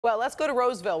Well, let's go to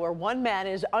Roseville, where one man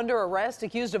is under arrest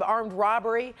accused of armed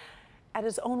robbery at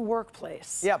his own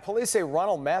workplace. Yeah, police say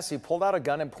Ronald Massey pulled out a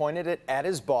gun and pointed it at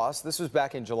his boss. This was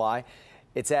back in July.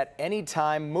 It's at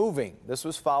Anytime Moving. This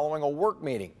was following a work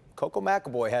meeting. Coco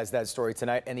McAvoy has that story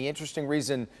tonight and the interesting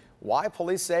reason why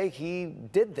police say he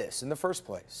did this in the first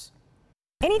place.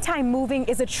 Anytime Moving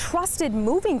is a trusted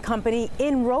moving company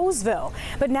in Roseville,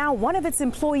 but now one of its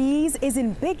employees is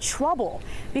in big trouble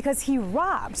because he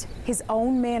robbed his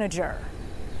own manager.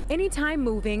 Anytime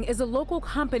Moving is a local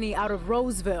company out of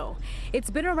Roseville.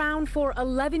 It's been around for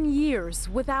 11 years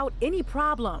without any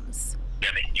problems. We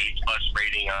have an A+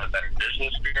 rating on the Better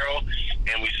Business Bureau,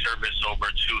 and we service over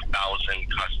 2,000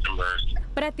 customers.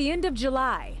 But at the end of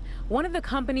July, one of the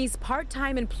company's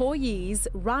part-time employees,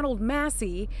 Ronald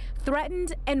Massey,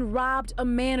 threatened and robbed a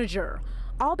manager,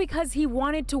 all because he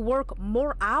wanted to work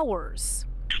more hours.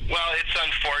 Well, it's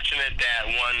unfortunate that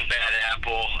one bad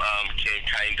apple can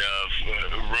kind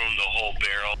of ruin the whole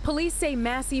barrel. Police say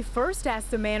Massey first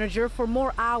asked the manager for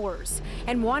more hours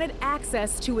and wanted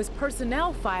access to his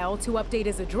personnel file to update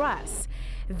his address.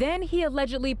 Then he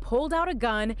allegedly pulled out a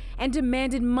gun and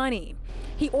demanded money.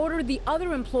 He ordered the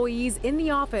other employees in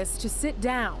the office to sit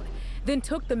down, then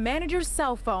took the manager's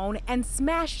cell phone and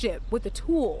smashed it with a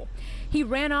tool. He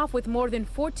ran off with more than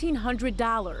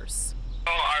 $1,400.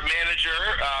 Our manager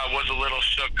was a little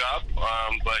shook up,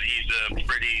 but he's a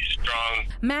pretty strong.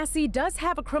 Massey does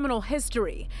have a criminal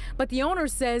history, but the owner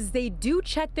says they do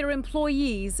check their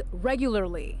employees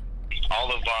regularly.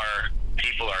 All of our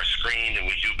people are screened and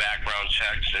we do background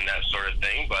checks and that sort of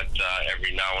thing, but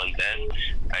every now and then,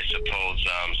 I suppose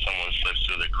someone slips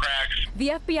through the cracks. The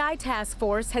FBI task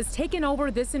force has taken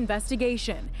over this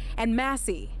investigation, and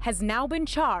Massey has now been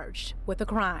charged with a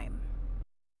crime.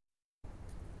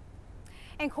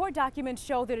 And court documents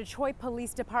show the Detroit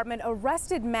Police Department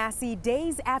arrested Massey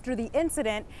days after the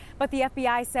incident, but the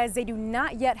FBI says they do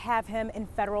not yet have him in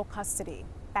federal custody.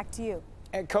 Back to you.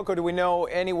 And Coco, do we know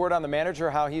any word on the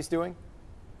manager, how he's doing?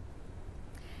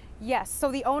 Yes,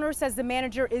 so the owner says the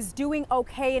manager is doing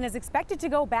okay and is expected to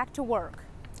go back to work.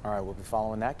 All right, we'll be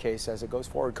following that case as it goes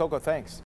forward. Coco, thanks.